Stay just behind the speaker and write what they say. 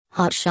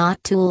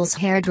Hotshot Tools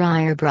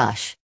Hairdryer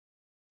Brush.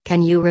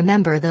 Can you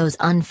remember those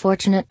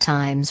unfortunate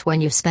times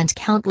when you spent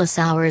countless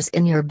hours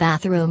in your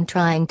bathroom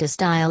trying to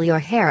style your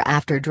hair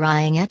after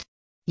drying it?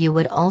 You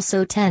would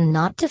also tend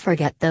not to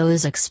forget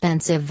those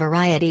expensive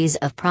varieties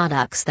of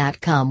products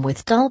that come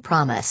with dull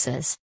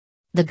promises.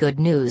 The good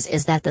news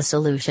is that the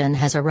solution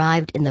has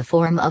arrived in the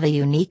form of a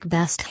unique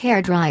best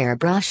hairdryer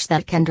brush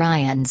that can dry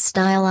and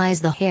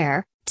stylize the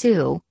hair,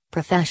 too,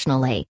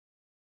 professionally.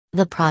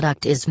 The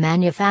product is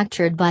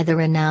manufactured by the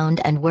renowned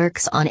and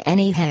works on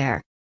any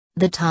hair.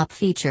 The top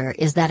feature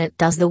is that it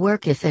does the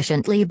work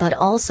efficiently but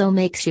also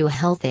makes you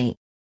healthy.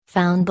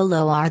 Found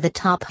below are the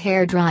top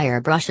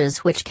hairdryer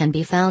brushes which can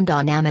be found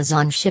on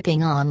Amazon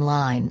shipping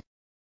online.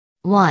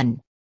 1.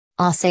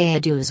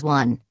 Aseadu's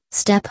 1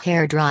 Step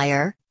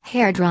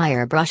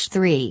Hairdryer Brush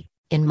 3,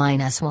 in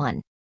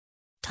 -1.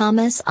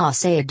 Thomas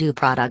Aseadu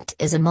product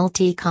is a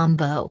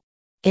multi-combo.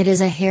 It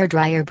is a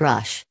hairdryer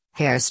brush,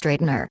 hair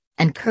straightener,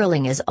 and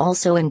curling is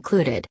also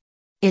included.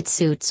 It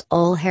suits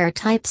all hair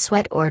types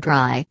wet or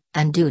dry,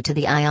 and due to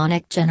the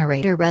ionic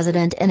generator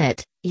resident in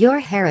it, your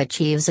hair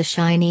achieves a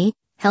shiny,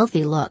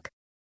 healthy look.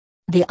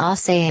 The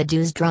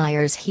Aseadu's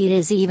dryer's heat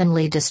is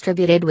evenly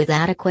distributed with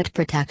adequate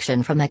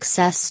protection from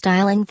excess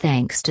styling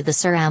thanks to the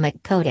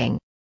ceramic coating.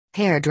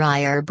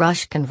 Hairdryer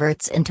brush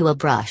converts into a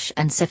brush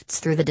and sifts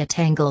through the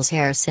detangles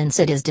hair since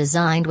it is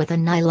designed with a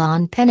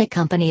nylon pin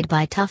accompanied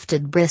by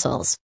tufted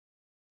bristles.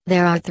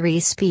 There are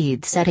 3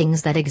 speed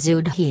settings that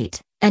exude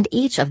heat, and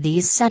each of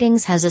these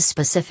settings has a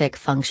specific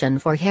function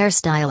for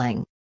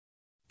hairstyling.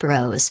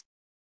 Pros.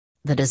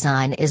 The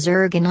design is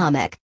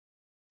ergonomic.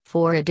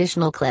 4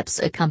 additional clips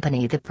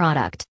accompany the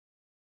product.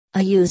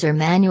 A user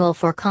manual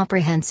for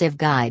comprehensive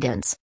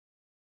guidance.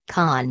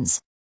 Cons.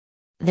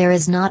 There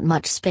is not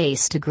much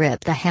space to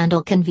grip the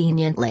handle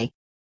conveniently.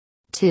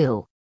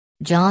 2.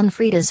 John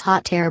Frieda's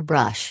Hot Air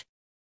Brush.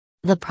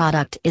 The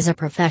product is a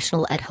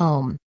professional at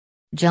home.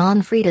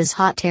 John Frieda's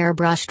Hot Air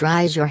Brush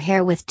dries your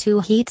hair with 2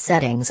 heat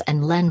settings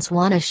and lends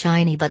one a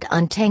shiny but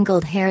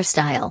untangled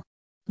hairstyle.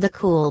 The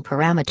cool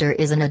parameter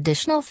is an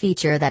additional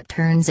feature that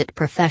turns it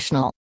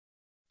professional.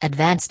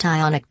 Advanced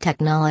ionic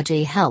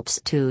technology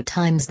helps 2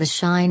 times the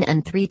shine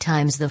and 3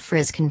 times the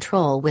frizz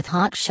control with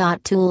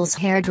Hotshot Tools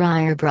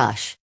Hairdryer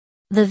Brush.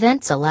 The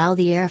vents allow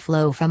the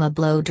airflow from a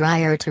blow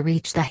dryer to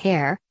reach the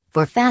hair,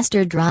 for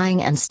faster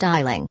drying and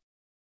styling.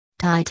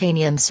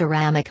 Titanium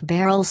ceramic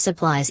barrel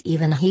supplies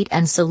even heat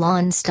and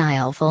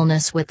salon-style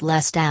fullness with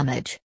less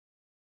damage.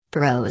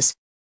 Pros.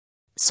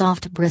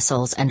 Soft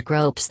bristles and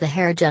gropes the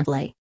hair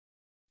gently.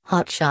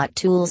 Hotshot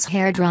Tools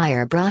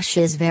Hairdryer Brush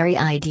is very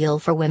ideal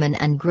for women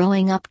and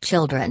growing-up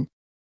children.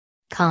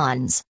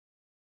 Cons.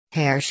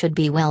 Hair should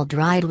be well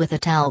dried with a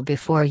towel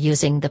before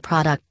using the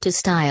product to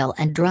style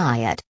and dry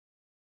it.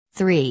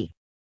 3.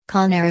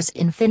 Conair's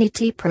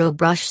Infinity Pro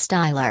Brush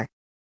Styler.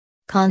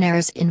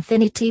 Conair's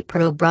Infinity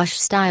Pro Brush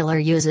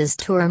Styler uses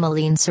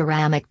tourmaline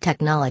ceramic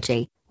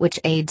technology, which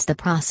aids the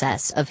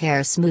process of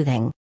hair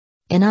smoothing.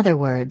 In other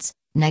words,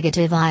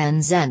 negative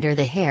ions enter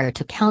the hair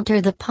to counter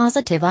the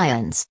positive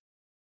ions.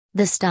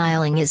 The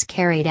styling is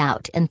carried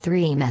out in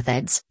 3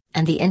 methods,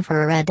 and the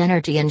infrared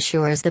energy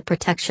ensures the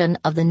protection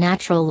of the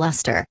natural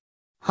luster.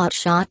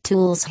 Hotshot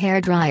Tools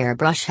Hairdryer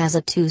Brush has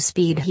a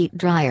 2-speed heat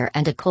dryer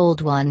and a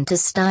cold one to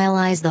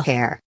stylize the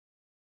hair.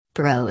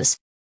 Pros.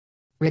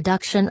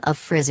 Reduction of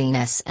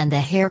frizziness and the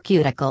hair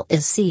cuticle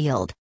is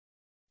sealed.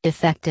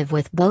 Effective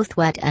with both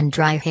wet and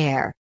dry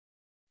hair.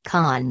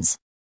 Cons.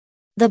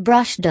 The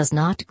brush does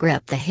not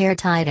grip the hair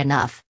tight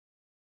enough.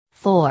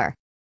 4.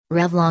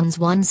 Revlon's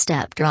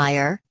 1-Step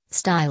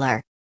Styler.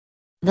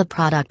 The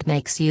product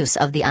makes use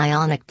of the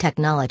ionic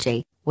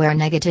technology, where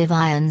negative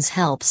ions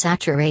help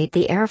saturate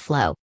the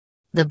airflow.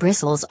 The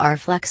bristles are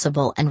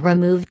flexible and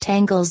remove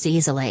tangles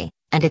easily,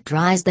 and it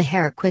dries the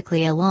hair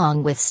quickly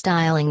along with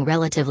styling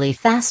relatively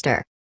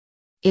faster.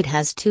 It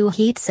has 2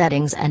 heat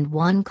settings and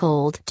 1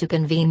 cold to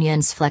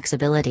convenience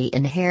flexibility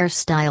in hair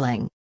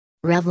styling.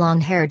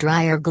 Revlon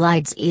hairdryer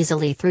glides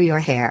easily through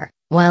your hair,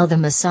 while the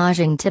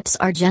massaging tips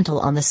are gentle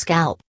on the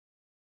scalp.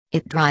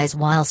 It dries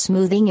while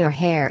smoothing your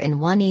hair in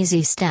one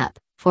easy step,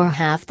 for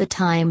half the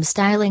time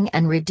styling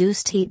and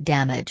reduced heat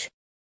damage.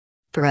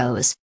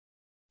 Pros.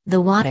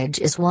 The wattage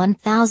is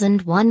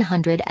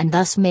 1100 and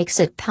thus makes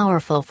it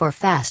powerful for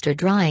faster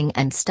drying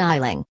and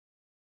styling.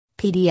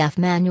 PDF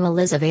manual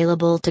is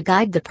available to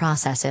guide the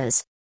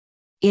processes.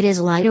 It is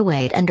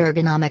lightweight and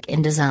ergonomic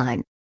in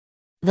design.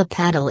 The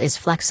paddle is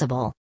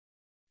flexible.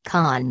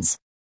 Cons.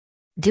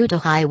 Due to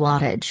high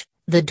wattage,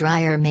 the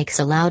dryer makes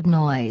a loud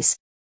noise.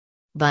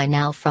 Buy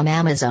now from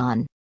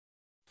Amazon.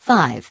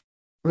 5.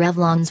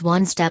 Revlon's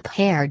 1-Step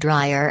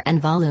Hairdryer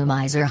and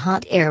Volumizer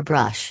Hot Air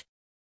Brush.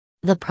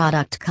 The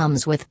product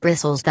comes with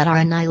bristles that are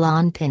a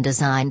nylon pin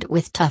designed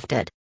with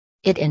tufted.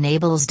 It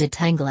enables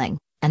detangling,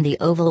 and the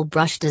oval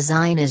brush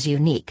design is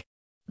unique.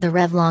 The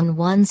Revlon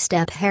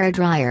 1-Step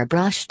Hairdryer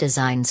brush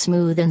design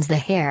smoothens the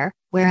hair,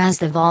 whereas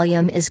the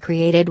volume is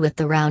created with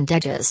the round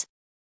edges.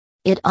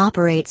 It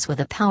operates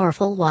with a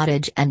powerful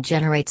wattage and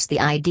generates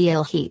the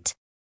ideal heat.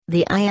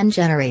 The ion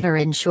generator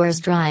ensures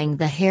drying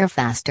the hair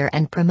faster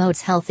and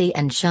promotes healthy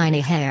and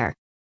shiny hair.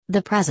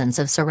 The presence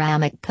of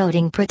ceramic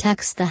coating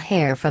protects the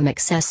hair from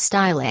excess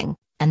styling,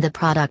 and the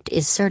product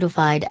is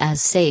certified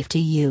as safe to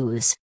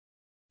use.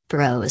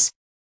 Pros.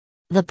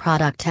 The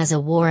product has a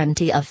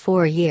warranty of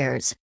 4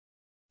 years.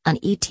 An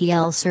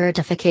ETL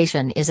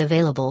certification is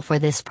available for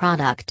this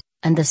product,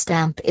 and the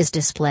stamp is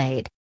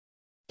displayed.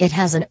 It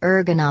has an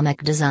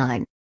ergonomic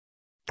design.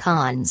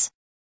 Cons.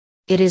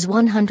 It is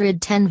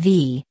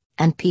 110V,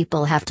 and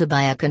people have to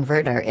buy a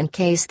converter in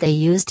case they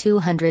use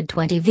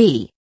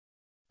 220V.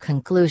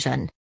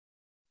 Conclusion.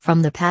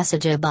 From the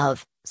passage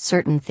above,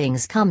 certain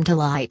things come to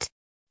light.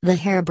 The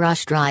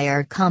hairbrush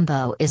dryer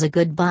combo is a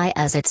good buy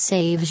as it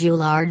saves you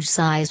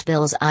large-sized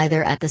bills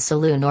either at the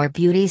salon or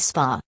beauty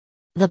spa.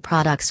 The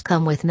products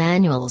come with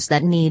manuals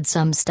that need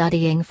some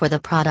studying for the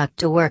product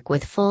to work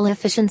with full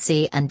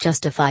efficiency and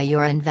justify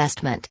your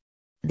investment.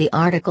 The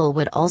article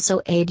would also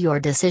aid your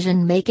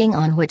decision-making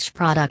on which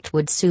product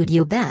would suit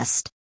you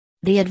best.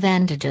 The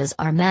advantages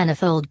are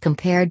manifold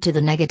compared to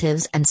the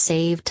negatives and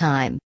save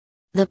time.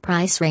 The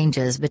price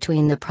ranges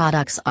between the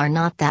products are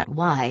not that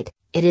wide.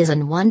 It is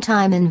an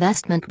one-time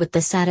investment with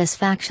the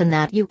satisfaction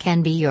that you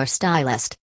can be your stylist.